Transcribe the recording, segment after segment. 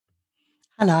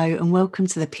Hello and welcome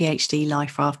to the PhD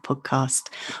Life Raft podcast.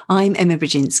 I'm Emma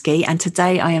Brzezinski and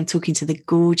today I am talking to the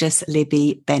gorgeous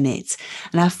Libby Bennett.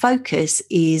 And our focus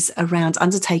is around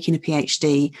undertaking a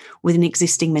PhD with an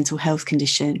existing mental health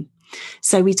condition.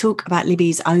 So we talk about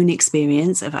Libby's own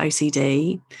experience of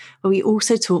OCD, but we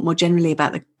also talk more generally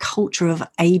about the culture of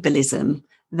ableism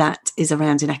that is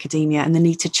around in academia and the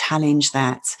need to challenge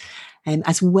that.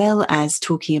 As well as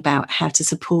talking about how to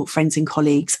support friends and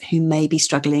colleagues who may be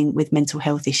struggling with mental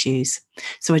health issues.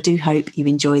 So I do hope you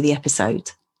enjoy the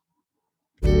episode.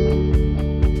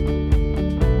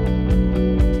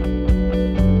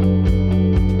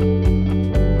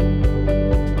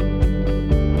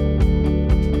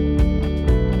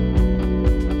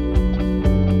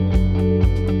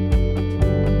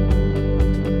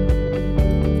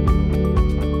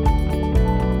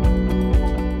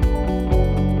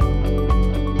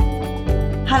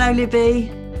 Hello, Libby.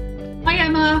 Hi,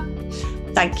 Emma.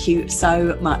 Thank you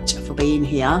so much for being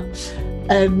here.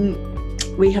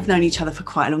 We have known each other for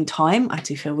quite a long time. I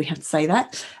do feel we have to say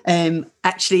that.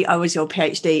 Actually, I was your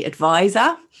PhD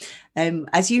advisor.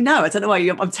 As you know, I don't know why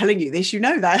I'm telling you this. You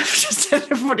know that. I've just tell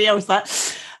everybody else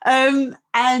that. And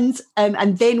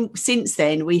then since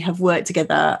then, we have worked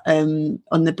together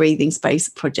on the Breathing Space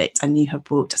project, and you have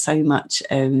brought so much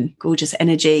gorgeous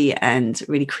energy and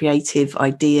really creative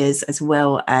ideas, as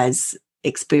well as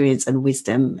experience and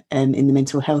wisdom in the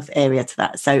mental health area to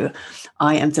that. So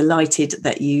I am delighted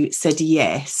that you said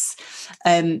yes,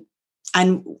 and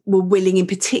were willing in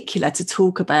particular to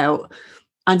talk about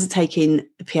undertaking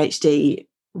a PhD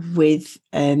with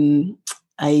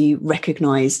a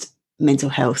recognised mental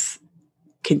health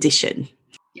condition.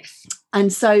 Yes.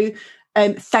 And so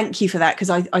thank you for that, because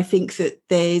I think that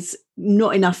there's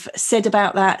not enough said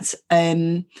about that,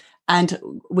 and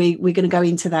we're going to go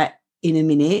into that in a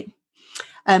minute.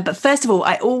 But first of all,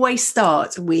 I always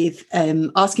start with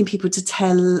asking people to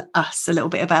tell us a little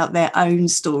bit about their own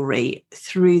story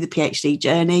through the PhD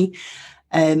journey,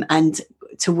 and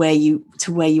to where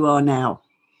you are now.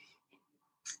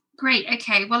 Great.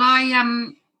 Okay. Well,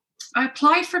 I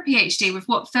applied for a PhD with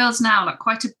what feels now like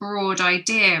quite a broad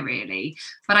idea, really,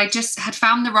 but I just had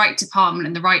found the right department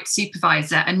and the right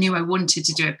supervisor and knew I wanted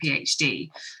to do a PhD.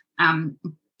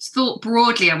 Thought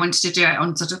broadly I wanted to do it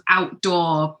on sort of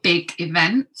outdoor big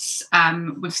events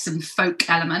with some folk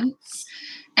elements.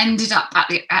 Ended up at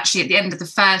the end of the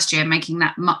first year making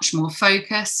that much more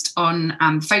focused on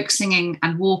folk singing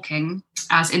and walking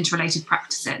as interrelated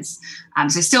practices.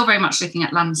 So still very much looking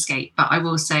at landscape, but I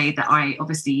will say that I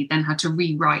obviously then had to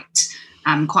rewrite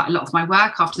quite a lot of my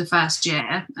work after the first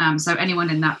year. So anyone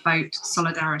in that boat,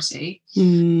 solidarity.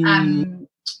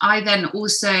 I then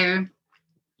also,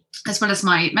 as well as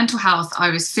my mental health, I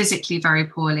was physically very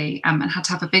poorly and had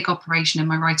to have a big operation in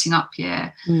my writing up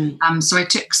year. So I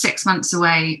took 6 months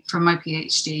away from my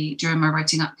PhD during my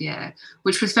writing up year,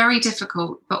 which was very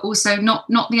difficult, but also not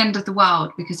the end of the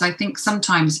world, because I think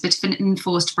sometimes a bit of an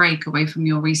enforced break away from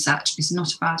your research is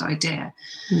not a bad idea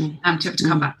to have to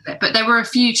come back with it. But there were a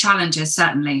few challenges,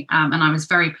 certainly, and I was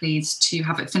very pleased to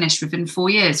have it finished within 4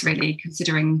 years, really,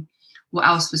 considering what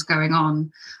else was going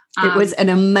on. It was an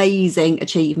amazing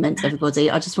achievement, everybody.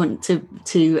 I just want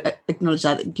to acknowledge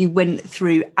that you went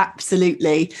through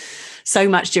absolutely so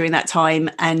much during that time,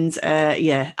 and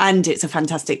and it's a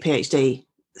fantastic PhD.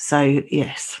 So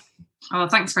yes. Oh,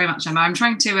 thanks very much, Emma. I'm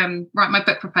trying to write my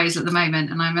book proposal at the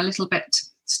moment, and I'm a little bit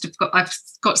I've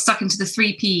got stuck into the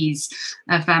 3 Ps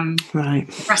of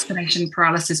procrastination,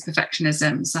 paralysis,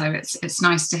 perfectionism. So it's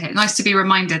nice to be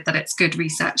reminded that it's good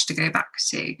research to go back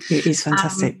to. It is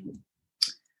fantastic.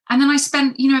 And then I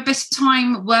spent, a bit of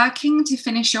time working to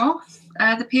finish off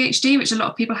the PhD, which a lot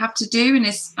of people have to do, and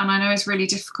I know is really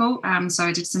difficult. So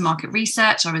I did some market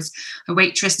research. I was a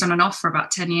waitress on and off for about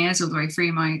 10 years, all the way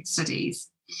through my studies.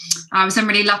 I was then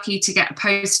really lucky to get a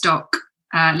postdoc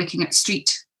looking at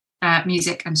street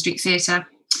music and street theatre,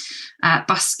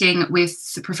 busking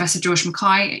with Professor George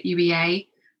Mackay at UEA.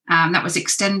 That was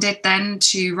extended then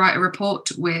to write a report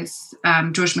with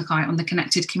George Mackay on the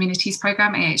Connected Communities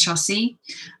Programme, AHRC.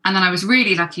 And then I was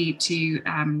really lucky to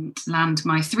land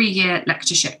my 3-year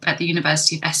lectureship at the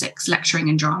University of Essex, lecturing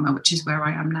in drama, which is where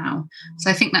I am now. So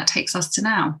I think that takes us to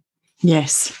now.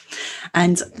 Yes.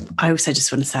 And I also just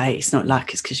want to say it's not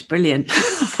luck, it's because you're brilliant.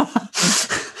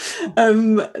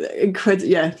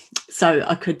 Yeah. So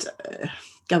I could...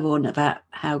 go on about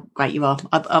how great you are.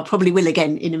 I probably will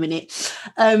again in a minute.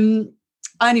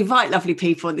 I invite lovely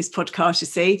people on this podcast, you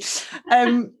see.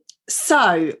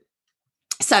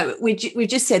 So we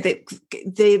just said that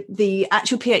the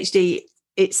actual PhD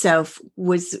itself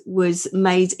was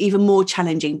made even more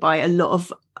challenging by a lot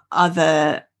of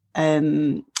other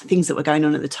things that were going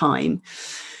on at the time.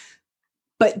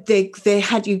 But they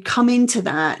had you come into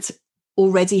that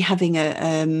already having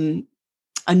a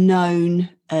known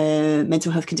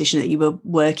mental health condition that you were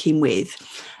working with.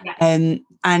 Yeah.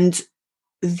 And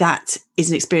that is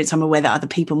an experience I'm aware that other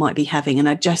people might be having. And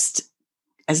I just,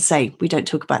 as I say, we don't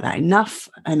talk about that enough.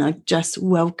 And I just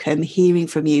welcome hearing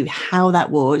from you how that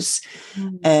was.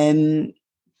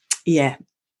 Yeah.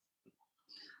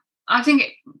 I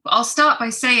think I'll start by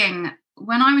saying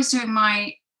when I was doing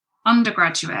my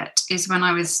undergraduate is when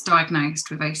I was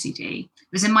diagnosed with OCD. It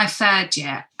was in my third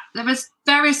year. There was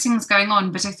various things going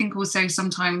on, but I think also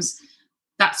sometimes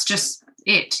that's just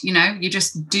it, you know, you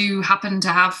just do happen to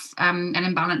have an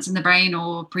imbalance in the brain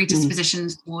or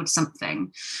predispositions towards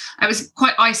something. It was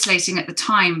quite isolating at the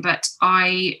time, but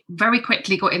I very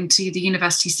quickly got into the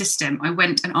university system. I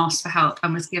went and asked for help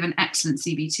and was given excellent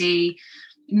CBT,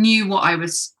 knew what I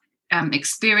was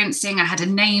experiencing. I had a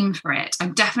name for it.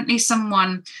 I'm definitely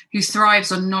someone who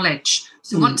thrives on knowledge.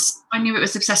 So once I knew it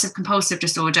was obsessive compulsive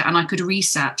disorder and I could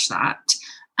research that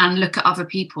and look at other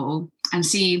people and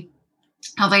see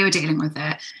how they were dealing with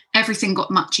it, everything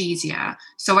got much easier.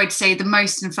 So I'd say the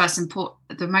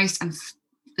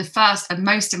first and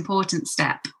most important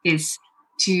step is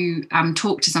to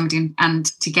talk to somebody and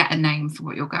to get a name for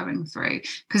what you're going through,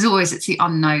 because always it's the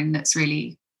unknown that's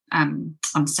really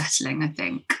unsettling, I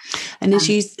think. And as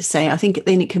you say, I think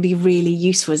then it can be really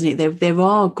useful, isn't it? There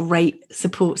are great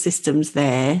support systems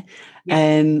there,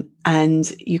 and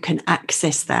you can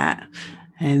access that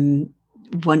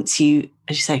once you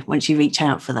reach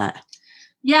out for that.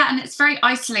 Yeah, and it's very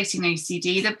isolating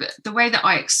OCD. The way that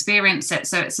I experience it,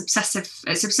 so it's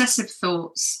obsessive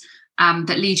thoughts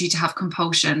that lead you to have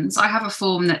compulsions. I have a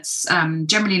form that's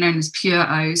generally known as pure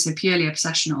O, so purely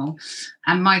obsessional.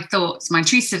 And my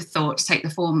intrusive thoughts take the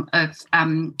form of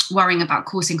worrying about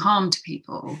causing harm to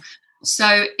people.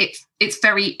 So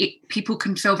people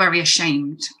can feel very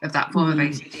ashamed of that form of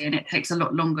OCD, and it takes a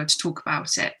lot longer to talk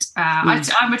about it.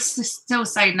 I would still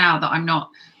say now that I'm not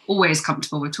always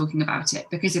comfortable with talking about it,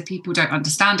 because if people don't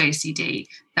understand OCD,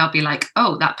 they'll be like,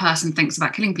 oh, that person thinks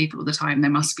about killing people all the time, they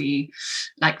must be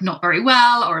like not very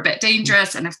well or a bit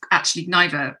dangerous, and if actually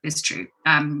neither is true.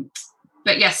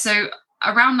 But yes, so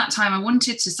around that time I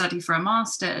wanted to study for a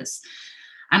master's,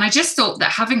 and I just thought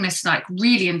that having this like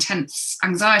really intense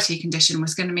anxiety condition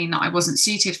was going to mean that I wasn't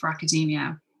suited for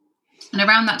academia. And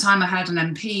around that time I heard an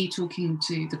MP talking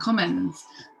to the Commons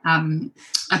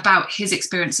about his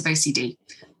experience of OCD.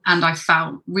 And I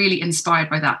felt really inspired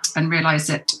by that and realised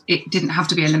that it didn't have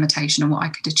to be a limitation on what I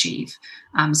could achieve.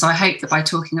 So I hope that by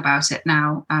talking about it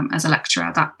now as a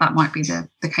lecturer, that might be the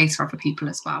case for other people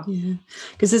as well. Yeah,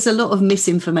 because there's a lot of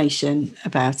misinformation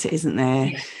about it, isn't there?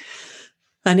 Yeah.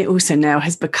 And it also now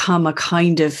has become a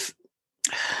kind of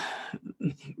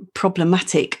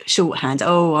problematic shorthand.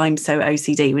 Oh, I'm so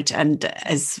OCD, and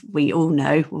as we all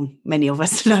know, well, many of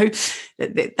us know,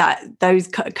 that those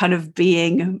kind of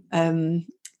being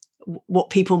what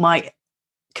people might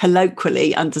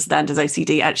colloquially understand as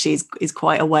OCD actually is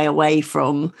quite a way away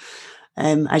from,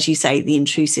 as you say, the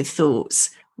intrusive thoughts,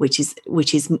 which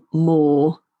is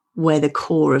more where the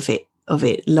core of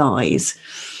it lies.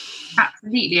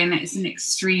 Absolutely, and it's an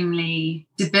extremely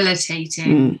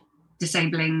debilitating,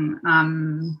 disabling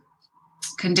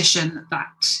condition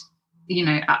that, you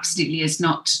know, absolutely is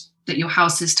not that your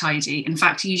house is tidy. In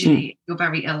fact, usually you're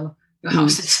very ill, your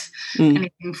house is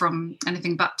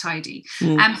anything but tidy.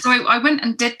 So I went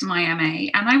and did my MA,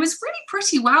 and I was really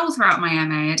pretty well throughout my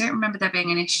MA. I don't remember there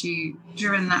being an issue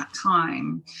during that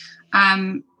time.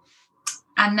 And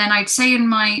then I'd say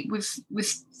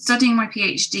with studying my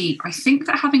PhD, I think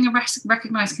that having a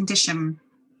recognised condition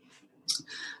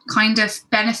kind of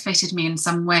benefited me in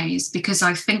some ways, because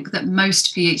I think that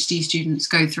most PhD students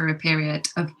go through a period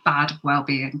of bad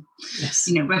well-being. Yes.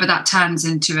 You know, whether that turns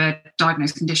into a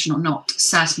diagnosed condition or not,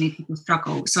 certainly people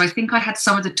struggle. So I think I had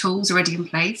some of the tools already in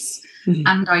place,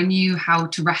 and I knew how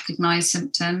to recognise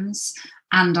symptoms,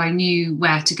 and I knew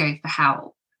where to go for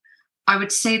help. I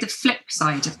would say the flip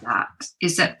side of that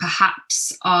is that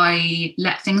perhaps I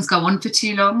let things go on for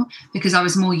too long because I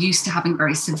was more used to having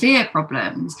very severe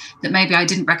problems that maybe I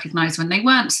didn't recognise when they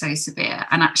weren't so severe.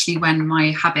 And actually when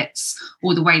my habits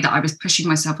or the way that I was pushing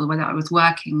myself or the way that I was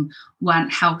working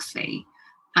weren't healthy.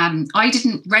 I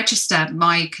didn't register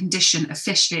my condition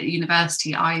officially at the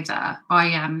university either.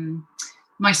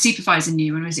 My supervisor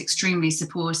knew and was extremely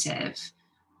supportive.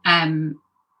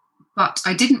 But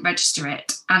I didn't register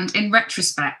it. And in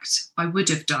retrospect, I would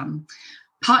have done.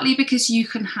 partly because you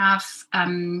can have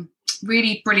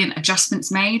really brilliant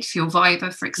adjustments made for your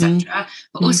Viva, for etc.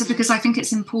 But also because I think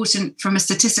it's important from a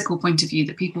statistical point of view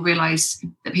that people realise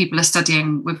that people are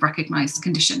studying with recognised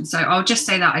conditions. So I'll just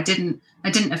say that I didn't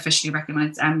officially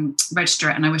register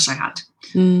it, and I wish I had.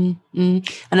 And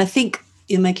I think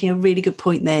you're making a really good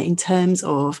point there in terms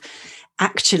of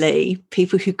actually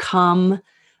people who come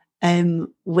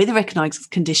with a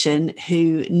recognised condition,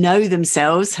 who know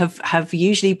themselves, have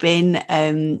usually been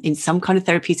in some kind of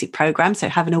therapeutic program, so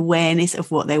have an awareness of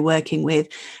what they're working with,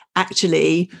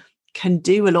 actually can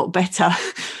do a lot better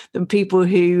than people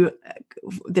who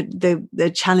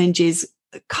the challenges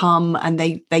come and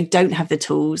they don't have the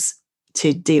tools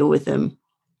to deal with them.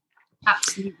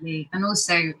 Absolutely. And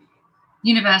also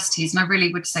universities, and I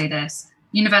really would say this,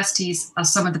 universities are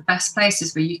some of the best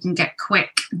places where you can get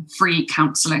quick and free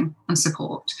counselling and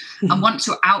support. And once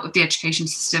you're out of the education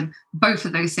system, both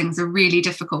of those things are really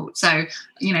difficult. So,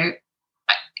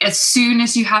 as soon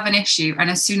as you have an issue and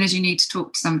as soon as you need to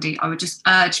talk to somebody, I would just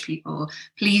urge people,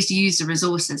 please use the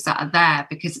resources that are there,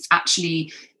 because it's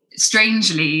actually,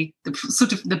 strangely,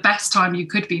 the best time you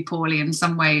could be poorly in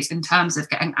some ways in terms of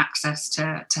getting access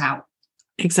to help.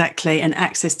 Exactly, and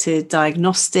access to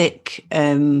diagnostic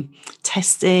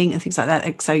testing and things like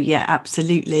that. So yeah,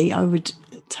 absolutely, I would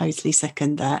totally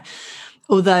second that.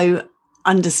 Although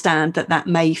understand that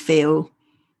may feel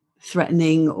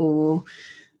threatening, or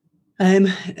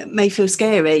may feel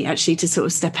scary actually to sort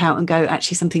of step out and go,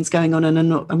 actually something's going on and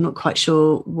I'm not quite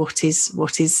sure what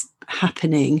is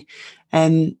happening.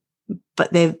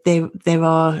 But there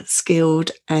are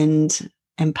skilled and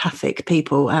empathic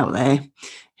people out there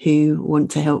who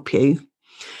want to help you.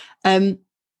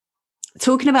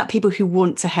 Talking about people who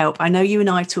want to help, I know you and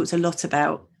I talked a lot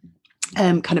about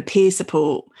kind of peer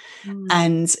support.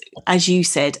 And as you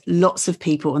said, lots of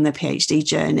people on their PhD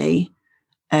journey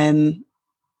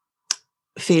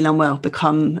feel unwell,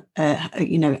 become,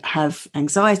 have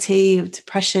anxiety,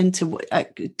 depression to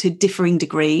differing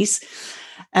degrees.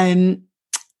 Some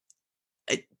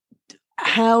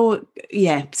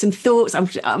thoughts.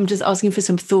 I'm just asking for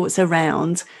some thoughts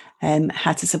around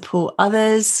how to support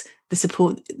others, the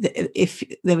support, if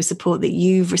there was support that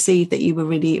you've received that you were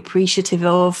really appreciative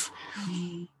of.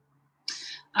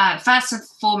 First and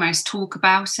foremost, talk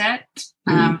about it.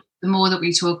 The more that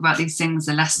we talk about these things,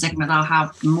 the less stigma they'll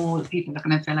have, the more that people are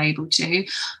going to feel able to.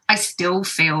 I still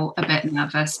feel a bit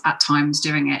nervous at times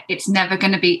doing it. It's never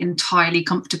going to be entirely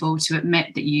comfortable to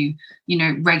admit that you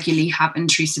regularly have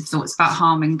intrusive thoughts about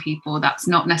harming people. That's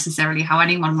not necessarily how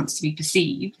anyone wants to be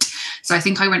perceived. So I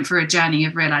think I went through a journey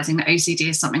of realising that OCD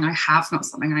is something I have, not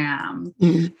something I am.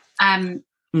 And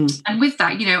with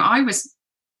that, I was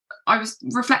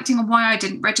reflecting on why I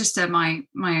didn't register my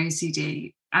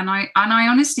OCD. And I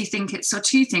honestly think it's sort of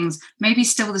two things. Maybe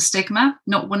still the stigma,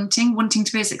 not wanting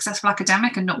to be a successful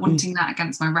academic and not wanting that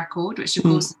against my record, which of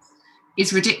course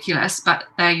is ridiculous, but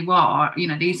there you are.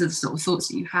 These are the sort of thoughts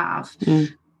that you have.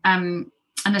 And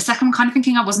the second one, kind of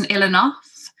thinking I wasn't ill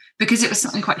enough, because it was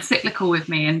something quite cyclical with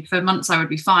me, and for months I would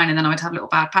be fine and then I would have little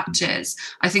bad patches.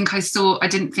 I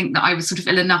didn't think that I was sort of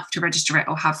ill enough to register it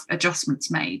or have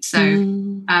adjustments made. So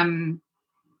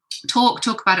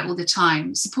talk about it all the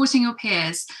time, supporting your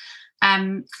peers,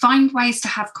 find ways to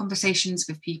have conversations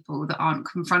with people that aren't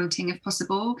confronting if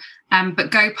possible, but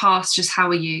go past just how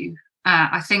are you.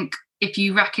 I think if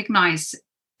you recognise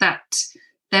that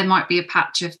there might be a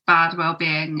patch of bad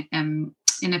well-being in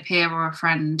a peer or a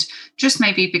friend, just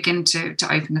maybe begin to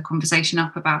open the conversation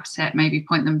up about it, maybe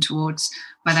point them towards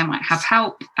where they might have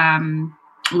help,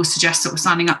 or suggest sort of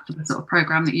signing up for the sort of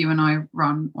programme that you and I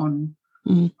run on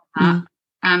that.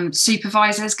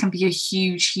 Supervisors can be a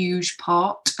huge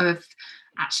part of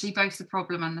actually both the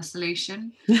problem and the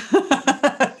solution.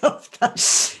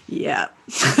 Yeah.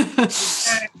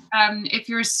 So, if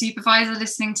you're a supervisor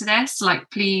listening to this,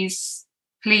 please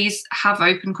have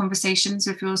open conversations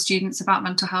with your students about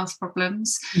mental health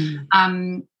problems.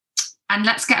 And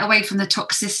let's get away from the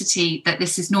toxicity that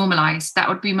this is normalised. That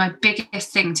would be my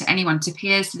biggest thing to anyone, to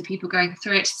peers, to the people going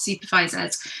through it, to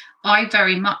supervisors. I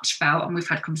very much felt, and we've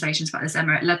had conversations about this,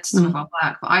 Emma, it led to some of our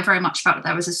work, but I very much felt that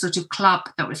there was a sort of club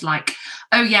that was like,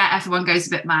 oh yeah, everyone goes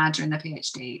a bit mad during their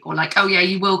PhD, or like, oh yeah,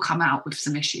 you will come out with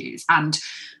some issues. And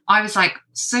I was like,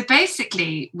 so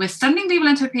basically we're sending people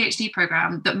into a PhD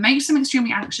program that makes them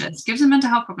extremely anxious, gives them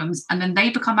mental health problems, and then they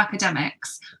become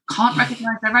academics, can't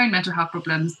recognise their own mental health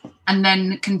problems, and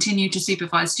then continue to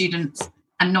supervise students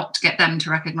and not get them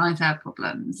to recognise their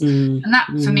problems. And that,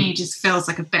 for me, just feels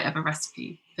like a bit of a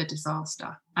recipe for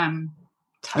disaster.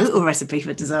 Total recipe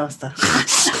for disaster.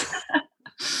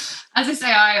 As I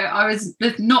say, I was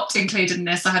not included in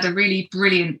this. I had a really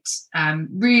brilliant,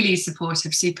 really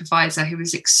supportive supervisor who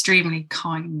was extremely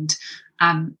kind.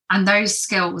 And those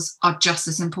skills are just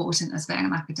as important as being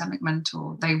an academic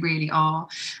mentor. They really are.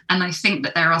 And I think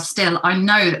that I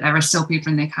know that there are still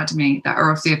people in the academy that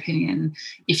are of the opinion,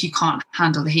 if you can't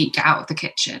handle the heat, get out of the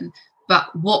kitchen.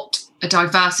 But what a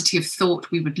diversity of thought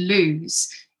we would lose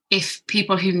if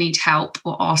people who need help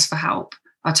or ask for help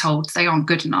are told they aren't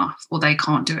good enough or they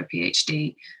can't do a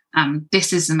PhD.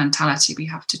 This is the mentality we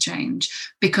have to change,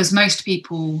 because most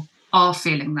people are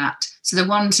feeling that. So the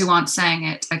ones who aren't saying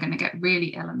it are going to get really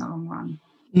ill in the long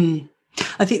run.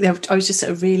 I think I was just at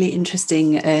a really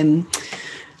interesting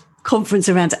conference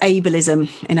around ableism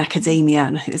in academia,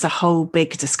 and I think there's a whole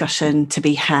big discussion to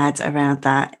be had around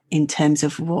that in terms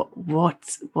of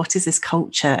what is this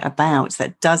culture about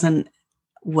that doesn't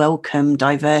welcome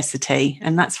diversity.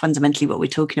 And that's fundamentally what we're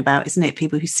talking about, isn't it?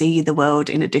 People who see the world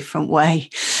in a different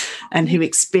way and who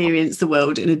experience the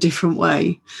world in a different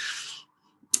way.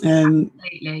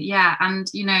 Absolutely, yeah. And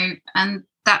and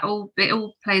it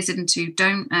all plays into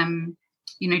don't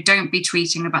be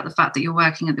tweeting about the fact that you're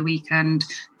working at the weekend.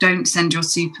 Don't send your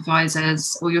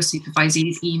supervisors or your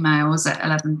supervisees emails at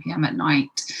 11 p.m. at night.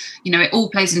 It all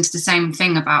plays into the same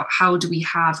thing about how do we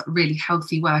have really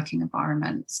healthy working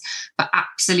environments. But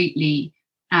absolutely,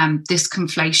 this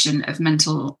conflation of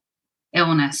mental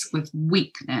illness with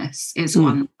weakness is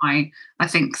one I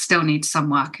think still needs some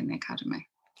work in the academy.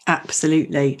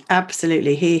 Absolutely.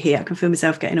 Here. I can feel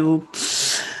myself getting all,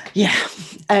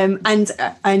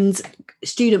 and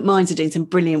Student Minds are doing some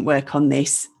brilliant work on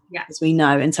this, as we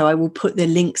know. And so I will put the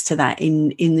links to that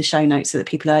in the show notes so that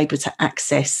people are able to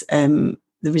access the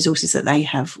resources that they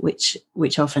have, which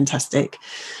are fantastic.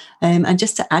 And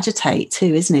just to agitate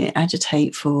too, isn't it?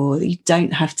 Agitate for, you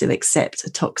don't have to accept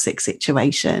a toxic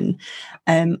situation.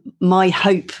 My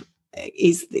hope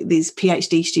is these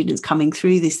PhD students coming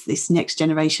through this next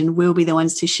generation will be the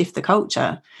ones to shift the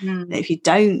culture. That if you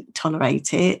don't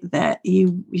tolerate it, that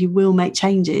you will make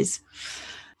changes.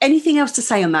 Anything else to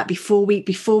say on that before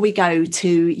we go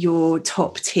to your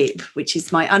top tip, which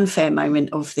is my unfair moment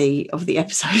of the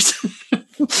episode?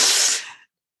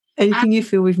 Anything you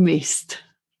feel we've missed?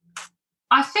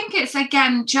 I think it's,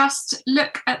 again, just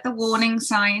look at the warning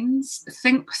signs,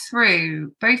 think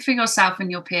through, both for yourself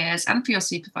and your peers and for your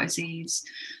supervisees.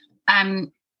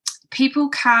 People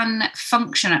can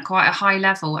function at quite a high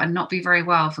level and not be very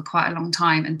well for quite a long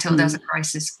time until there's a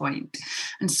crisis point.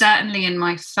 And certainly in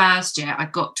my first year, I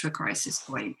got to a crisis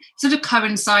point. It sort of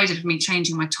coincided with me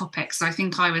changing my topic. So I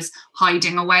think I was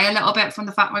hiding away a little bit from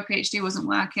the fact my PhD wasn't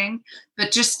working,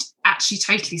 but just actually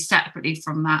totally separately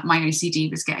from that, my OCD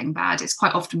was getting bad. It's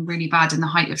quite often really bad in the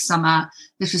height of summer.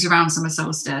 This was around summer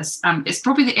solstice. It's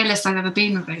probably the illest I've ever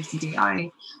been with OCD.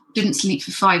 I didn't sleep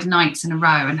for 5 nights in a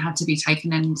row and had to be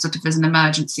taken in sort of as an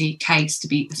emergency case to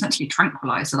be essentially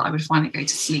tranquilized so that I would finally go to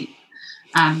sleep.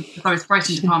 Because I was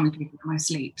frightened of harming people in my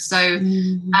sleep. So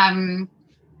I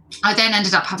then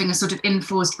ended up having a sort of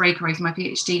enforced breakaway from my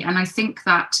PhD. And I think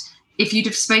that if you'd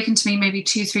have spoken to me maybe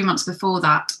 2-3 months before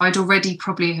that, I'd already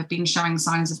probably have been showing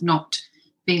signs of not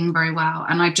being very well.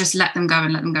 And I just let them go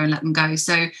and let them go and let them go.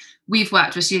 So we've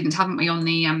worked with students, haven't we, on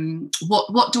the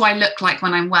what do I look like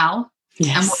when I'm well?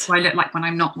 Yes. And what do I look like when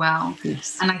I'm not well?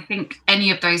 Yes. And I think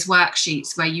any of those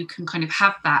worksheets where you can kind of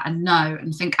have that and know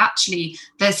and think, actually,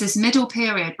 there's this middle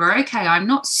period where, okay, I'm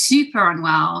not super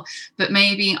unwell, but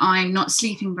maybe I'm not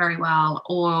sleeping very well,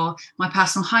 or my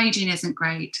personal hygiene isn't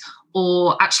great,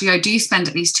 or actually I do spend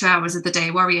at least 2 hours of the day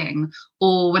worrying,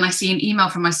 or when I see an email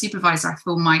from my supervisor, I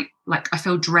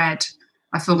feel dread,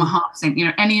 I feel my heart sink,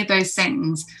 any of those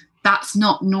things, that's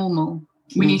not normal.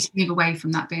 We need to move away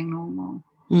from that being normal.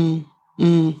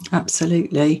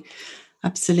 Absolutely.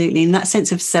 And that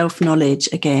sense of self-knowledge,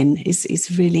 again,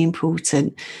 is really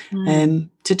important.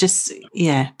 To just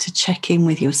to check in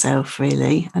with yourself,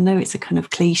 really. I know it's a kind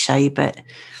of cliche, but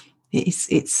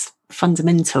it's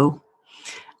fundamental.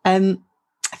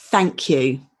 Thank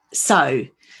you. So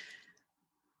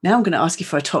now I'm going to ask you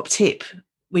for a top tip,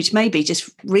 which may be just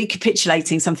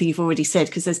recapitulating something you've already said,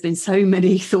 because there's been so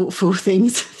many thoughtful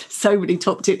things, so many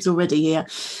top tips already here.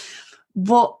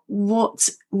 What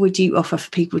would you offer for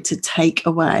people to take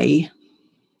away?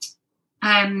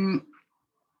 Overline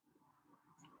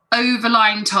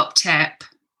top tip: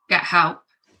 get help,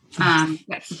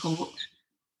 get support.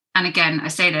 And again, I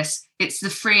say this, it's the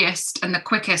freest and the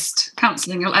quickest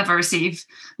counselling you'll ever receive.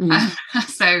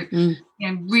 So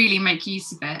really make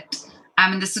use of it.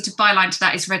 And the sort of byline to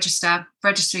that is register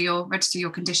your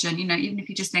condition. Even if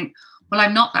you just think, well,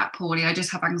 I'm not that poorly, I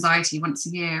just have anxiety once a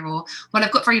year, or well,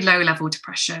 I've got very low level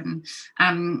depression.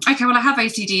 Okay, well, I have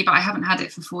OCD, but I haven't had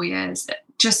it for 4 years.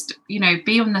 Just,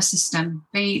 be on the system,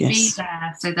 be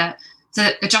there so that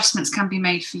adjustments can be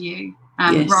made for you,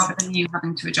 rather than you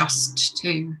having to adjust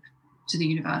to the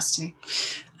university.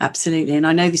 Absolutely. And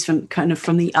I know this from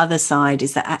the other side,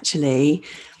 is that actually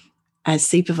as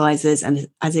supervisors and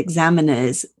as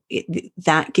examiners,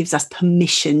 that gives us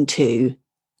permission to,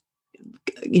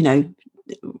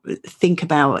 think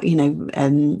about,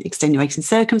 extenuating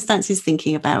circumstances,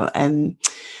 thinking about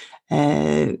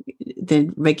the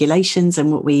regulations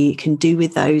and what we can do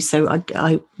with those. So I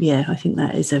think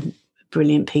that is a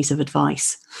brilliant piece of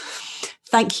advice.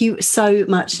 Thank you so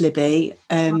much, Libby,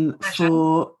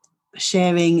 for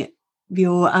sharing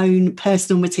your own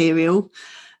personal material.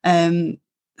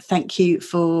 Thank you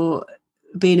for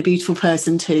being a beautiful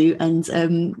person too, and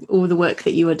all the work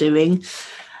that you are doing.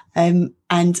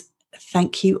 And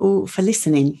thank you all for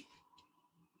listening.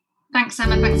 Thanks,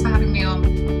 Emma. Thanks for having me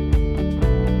on.